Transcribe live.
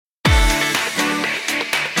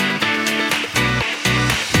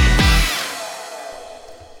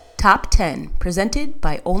Top 10, presented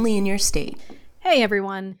by Only in Your State. Hey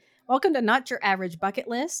everyone, welcome to Not Your Average Bucket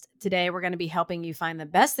List. Today we're going to be helping you find the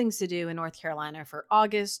best things to do in North Carolina for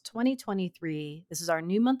August 2023. This is our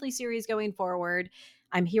new monthly series going forward.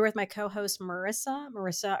 I'm here with my co-host Marissa.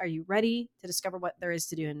 Marissa, are you ready to discover what there is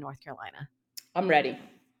to do in North Carolina? I'm ready.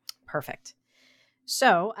 Perfect.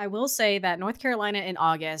 So I will say that North Carolina in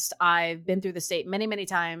August, I've been through the state many, many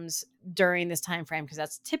times during this time frame because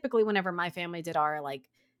that's typically whenever my family did our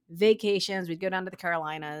vacations. We'd go down to the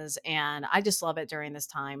Carolinas, and I just love it during this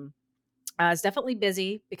time. It's definitely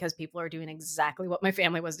busy because people are doing exactly what my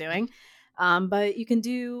family was doing. But you can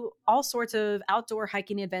do all sorts of outdoor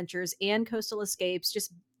hiking adventures and coastal escapes,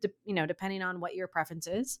 just depending on what your preference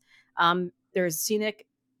is. There's scenic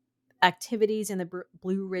activities in the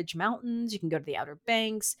Blue Ridge Mountains. You can go to the Outer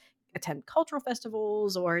Banks, attend cultural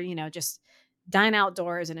festivals, or just dine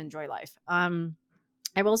outdoors and enjoy life.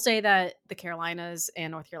 I will say that the Carolinas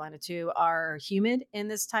and North Carolina too are humid in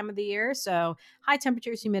this time of the year. So high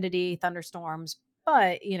temperatures, humidity, thunderstorms,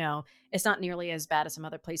 but it's not nearly as bad as some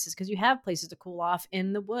other places because you have places to cool off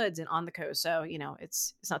in the woods and on the coast. So,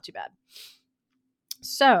 it's not too bad.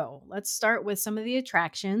 So let's start with some of the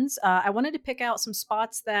attractions. I wanted to pick out some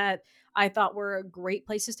spots that I thought were great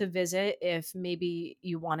places to visit if maybe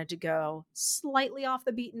you wanted to go slightly off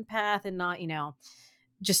the beaten path and not,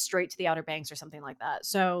 just straight to the Outer Banks or something like that.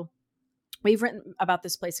 So we've written about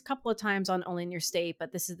this place a couple of times on Only in Your State,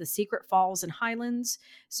 but this is the Secret Falls and Highlands.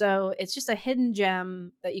 So it's just a hidden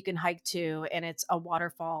gem that you can hike to, and it's a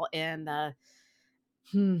waterfall in the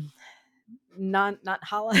not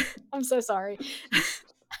Hala. I'm so sorry.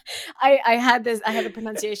 I had the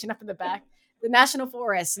pronunciation up in the back. The National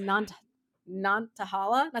Forest, Nantahala.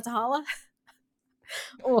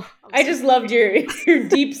 Oh, I just loved your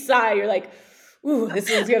deep sigh. You're like, ooh, this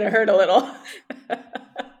is gonna hurt a little.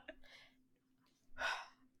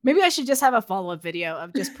 Maybe I should just have a follow-up video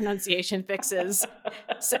of just pronunciation fixes.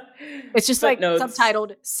 So it's just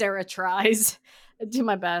subtitled "Sarah Tries." I do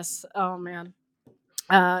my best. Oh man.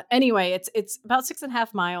 Anyway, it's about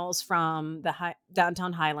 6.5 miles from the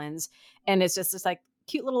downtown Highlands, and it's just this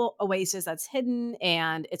cute little oasis that's hidden,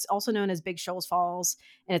 and it's also known as Big Shoals Falls,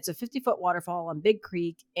 and it's a 50-foot waterfall on Big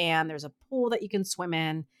Creek, and there's a pool that you can swim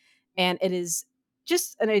in, and it is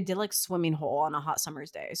just an idyllic swimming hole on a hot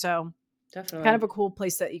summer's day. So definitely kind of a cool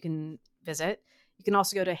place that you can visit. You can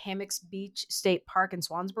also go to Hammocks Beach State Park in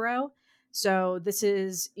Swansboro. So this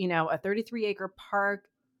is, a 33-acre park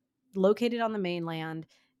located on the mainland,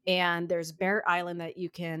 and there's Bear Island that you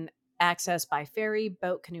can access by ferry,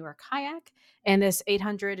 boat, canoe, or kayak. And this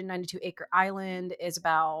 892-acre island is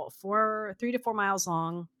about 3 to 4 miles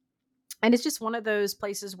long. And it's just one of those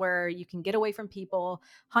places where you can get away from people,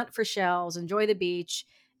 hunt for shells, enjoy the beach.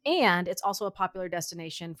 And it's also a popular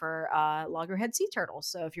destination for loggerhead sea turtles.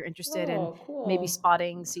 So if you're interested in maybe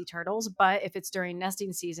spotting sea turtles, but if it's during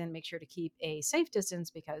nesting season, make sure to keep a safe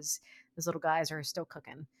distance because those little guys are still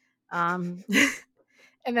cooking. And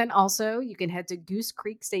then also you can head to Goose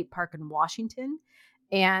Creek State Park in Washington.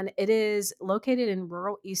 And it is located in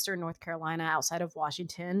rural eastern North Carolina outside of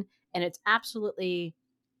Washington. And it's absolutely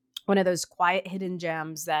one of those quiet hidden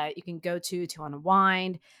gems that you can go to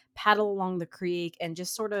unwind, paddle along the creek, and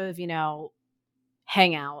just sort of,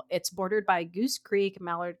 hang out. It's bordered by Goose Creek,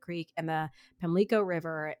 Mallard Creek, and the Pamlico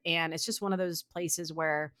River. And it's just one of those places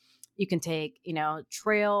where you can take,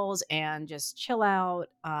 trails and just chill out,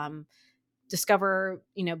 discover,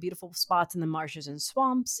 beautiful spots in the marshes and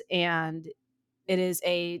swamps. And it is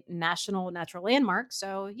a national natural landmark.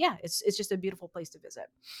 So yeah, it's just a beautiful place to visit.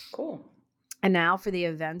 Cool. And now for the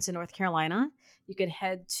events in North Carolina, you could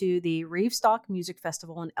head to the Reevestock Music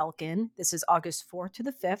Festival in Elkin. This is August 4th to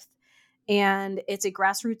the 5th. And it's a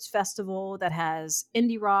grassroots festival that has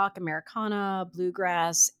indie rock, Americana,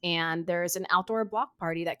 bluegrass, and there's an outdoor block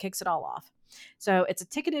party that kicks it all off. So it's a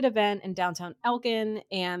ticketed event in downtown Elkin,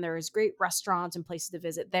 and there's great restaurants and places to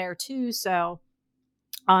visit there too. So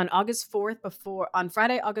on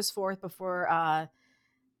Friday, August 4th,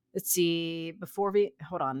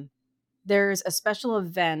 there's a special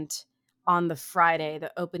event on the Friday,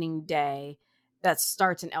 the opening day, that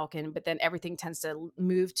starts in Elkin, but then everything tends to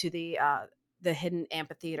move to the hidden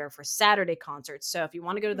amphitheater for Saturday concerts. So if you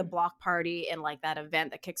want to go to the block party and that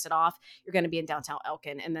event that kicks it off, you're going to be in downtown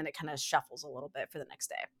Elkin, and then it kind of shuffles a little bit for the next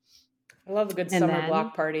day. I love a good summer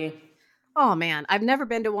block party. Oh man, I've never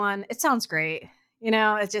been to one. It sounds great.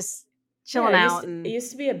 It's just chilling out. It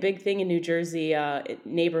used to be a big thing in New Jersey.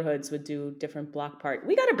 Neighborhoods would do different block party.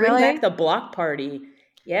 We got to bring back the block party.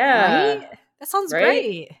 Yeah. Right? That sounds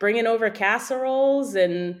great. Bringing over casseroles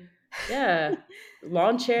and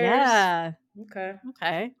lawn chairs. Yeah.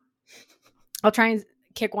 Okay. I'll try and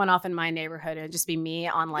kick one off in my neighborhood. It'd just be me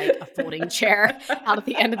on like a folding chair out at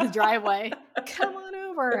the end of the driveway. Come on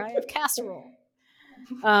over. I have casserole.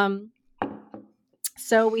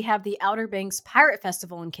 So we have the Outer Banks Pirate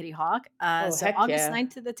Festival in Kitty Hawk. So heck August yeah.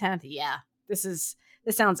 9th to the 10th. Yeah, this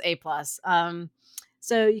sounds A+.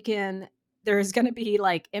 So there's going to be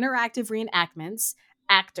like interactive reenactments,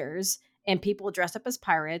 actors, and people dressed up as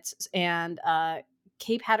pirates, and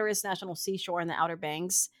Cape Hatteras National Seashore in the Outer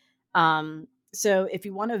Banks. So if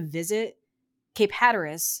you want to visit Cape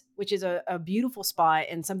Hatteras, which is a beautiful spot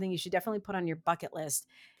and something you should definitely put on your bucket list,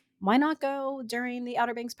 why not go during the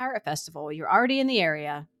Outer Banks Pirate Festival? You're already in the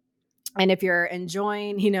area. And if you're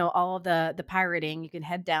enjoying, all of the pirating, you can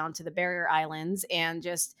head down to the Barrier Islands and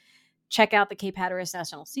just check out the Cape Hatteras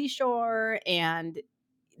National Seashore. And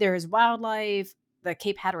there's wildlife, the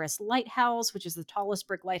Cape Hatteras Lighthouse, which is the tallest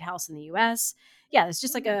brick lighthouse in the U.S. Yeah, it's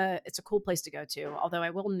just it's a cool place to go to. Although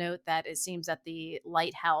I will note that it seems that the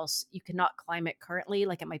lighthouse, you cannot climb it currently.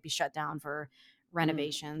 Like it might be shut down for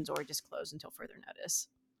renovations or just closed until further notice.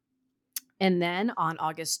 And then on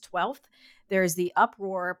August 12th, there's the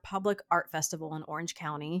Uproar Public Art Festival in Orange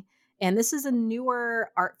County. And this is a newer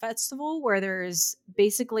art festival where there's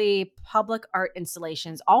basically public art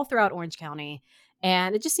installations all throughout Orange County.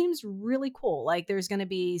 And it just seems really cool. Like there's going to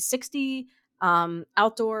be 60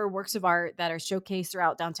 outdoor works of art that are showcased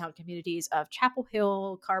throughout downtown communities of Chapel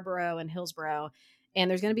Hill, Carborough, and Hillsborough. And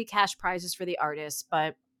there's going to be cash prizes for the artists.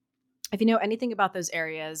 But if you know anything about those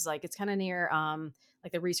areas, like it's kind of near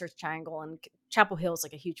like the Research Triangle, and Chapel Hill is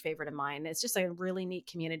like a huge favorite of mine. It's just a really neat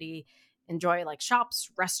community. Enjoy like shops,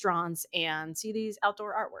 restaurants, and see these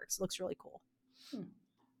outdoor artworks. It looks really cool.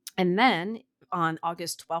 And then on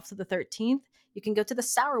August 12th to the 13th, you can go to the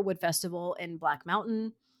Sourwood Festival in Black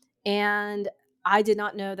Mountain. And I did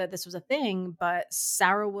not know that this was a thing, but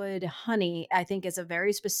sourwood honey, I think, is a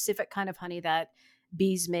very specific kind of honey that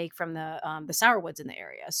bees make from the sourwoods in the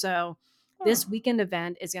area. So this weekend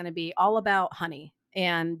event is going to be all about honey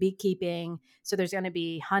and beekeeping. So there's going to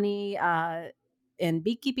be honey and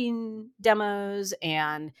beekeeping demos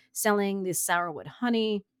and selling this sourwood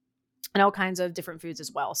honey and all kinds of different foods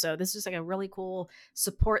as well. So this is like a really cool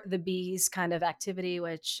support the bees kind of activity,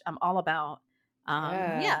 which I'm all about.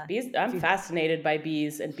 Bees. I'm fascinated by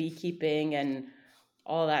bees and beekeeping and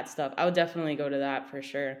all that stuff. I would definitely go to that for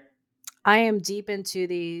sure. I am deep into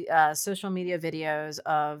the social media videos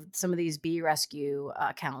of some of these bee rescue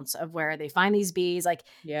accounts of where they find these bees like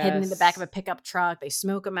hidden in the back of a pickup truck. They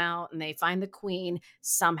smoke them out and they find the queen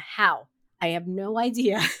somehow. I have no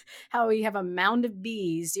idea how we have a mound of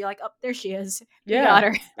bees. You're like, oh, there she is. We got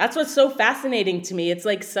her. That's what's so fascinating to me. It's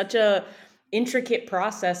like such a intricate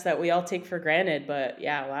process that we all take for granted. But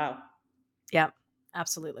yeah, wow. Yeah,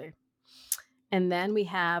 absolutely. And then we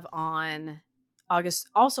have on August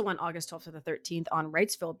 12th to the 13th on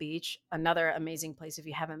Wrightsville Beach, another amazing place if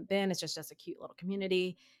you haven't been. It's just a cute little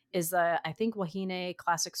community, is the, I think, Wahine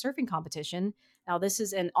Classic Surfing Competition. Now, this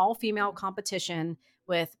is an all-female competition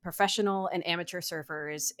with professional and amateur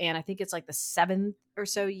surfers, and I think it's like the 7th or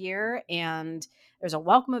so year, and there's a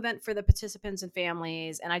welcome event for the participants and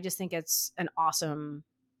families, and I just think it's an awesome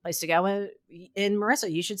place to go. And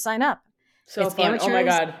Marissa, you should sign up. So it's fun. Oh my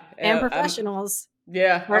God. And professionals.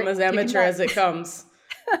 I'm as amateur as it comes.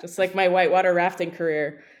 Just like my whitewater rafting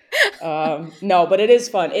career. No, but it is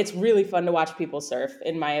fun. It's really fun to watch people surf,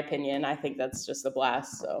 in my opinion. I think that's just a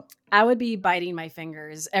blast. So I would be biting my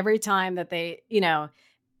fingers every time that they,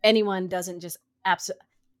 anyone doesn't just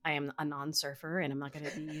I am a non-surfer and I'm not going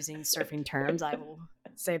to be using surfing terms. I will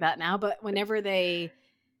say that now. But whenever they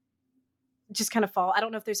just kind of fall, I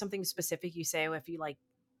don't know if there's something specific you say if you like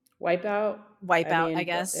wipe out, I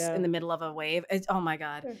guess, in the middle of a wave. Oh my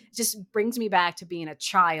God. It just brings me back to being a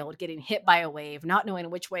child, getting hit by a wave, not knowing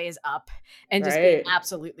which way is up, and just being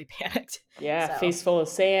absolutely panicked. Yeah. So. Face full of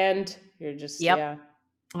sand. You're just, yeah.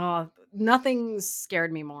 Oh, nothing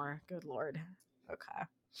scared me more. Good Lord. Okay.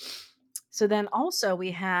 So then also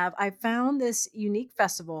I found this unique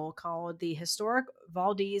festival called the Historic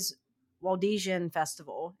Valdesian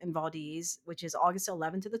Festival in Valdez, which is August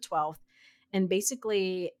 11th to the 12th. And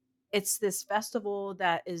basically, it's this festival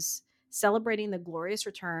that is celebrating the glorious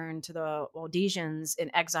return to the Valdesians in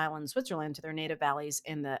exile in Switzerland to their native valleys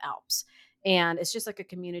in the Alps. And it's just like a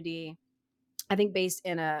community, I think, based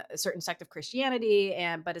in a certain sect of Christianity,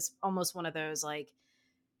 but it's almost one of those like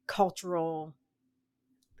cultural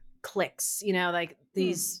cliques, like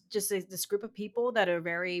these just this group of people that are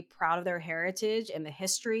very proud of their heritage and the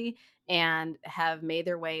history and have made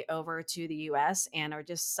their way over to the US and are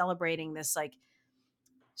just celebrating this like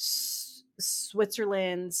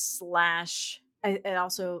Switzerland / it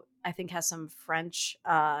also I think has some French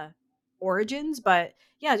origins, but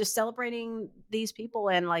yeah, just celebrating these people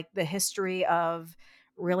and like the history of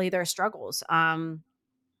really their struggles.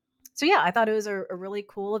 So yeah, I thought it was a really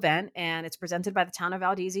cool event, and it's presented by the town of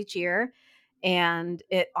Valdez each year, and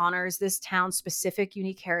it honors this town's specific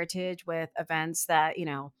unique heritage with events that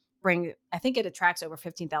bring. I think it attracts over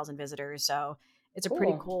 15,000 visitors, so it's a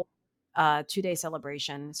pretty Cool. cool 2-day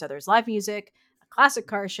celebration. So there's live music, a classic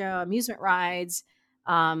car show, amusement rides,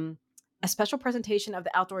 um, a special presentation of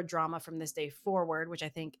the outdoor drama from this day forward, which I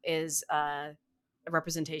think is a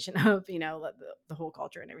representation of the whole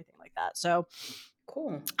culture and everything like that. So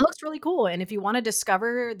Cool. it looks really cool. And if you want to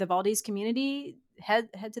discover the Valdez community, head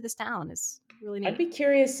to this town. It's really I'd neat. be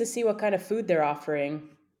curious to see what kind of food they're offering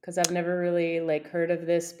because I've never really like heard of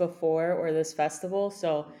this before or this festival.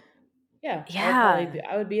 So yeah, Yeah.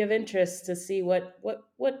 I would be of interest to see what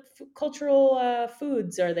cultural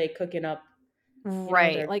foods are they cooking up,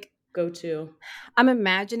 Right. their Like go-to. I'm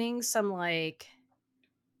imagining some like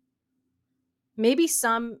maybe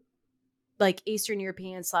some like Eastern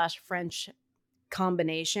European / French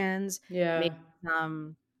combinations, maybe Yeah.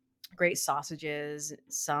 some great sausages,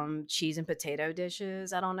 some cheese and potato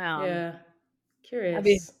dishes. I don't know. Yeah. I mean,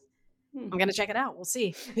 Curious. Hmm. I'm gonna check it out. We'll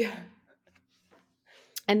see. Yeah.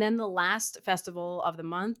 And then the last festival of the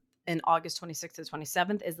month in August 26th to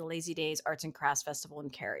 27th is the Lazy Days Arts and Crafts Festival in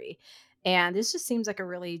Cary. And this just seems like a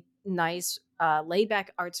really nice, laid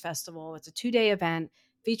back arts festival. It's a 2-day event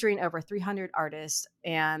featuring over 300 artists,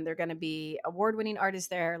 and they're going to be award winning artists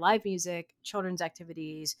there, live music, children's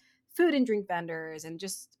activities, food and drink vendors, and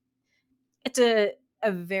just it's a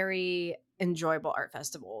very enjoyable art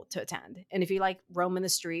festival to attend. And if you like roaming the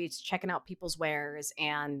streets, checking out people's wares,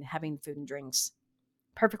 and having food and drinks,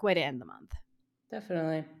 perfect way to end the month.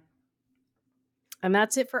 Definitely. And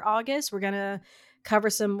that's it for August. We're going to cover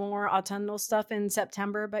some more autumnal stuff in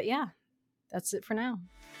September. But yeah, that's it for now.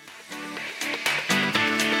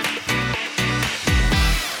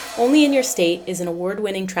 Only in Your State is an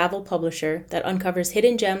award-winning travel publisher that uncovers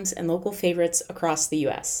hidden gems and local favorites across the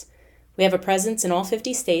U.S. We have a presence in all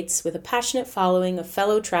 50 states with a passionate following of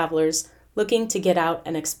fellow travelers looking to get out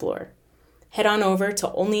and explore. Head on over to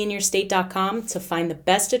onlyinyourstate.com to find the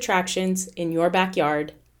best attractions in your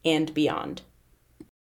backyard and beyond.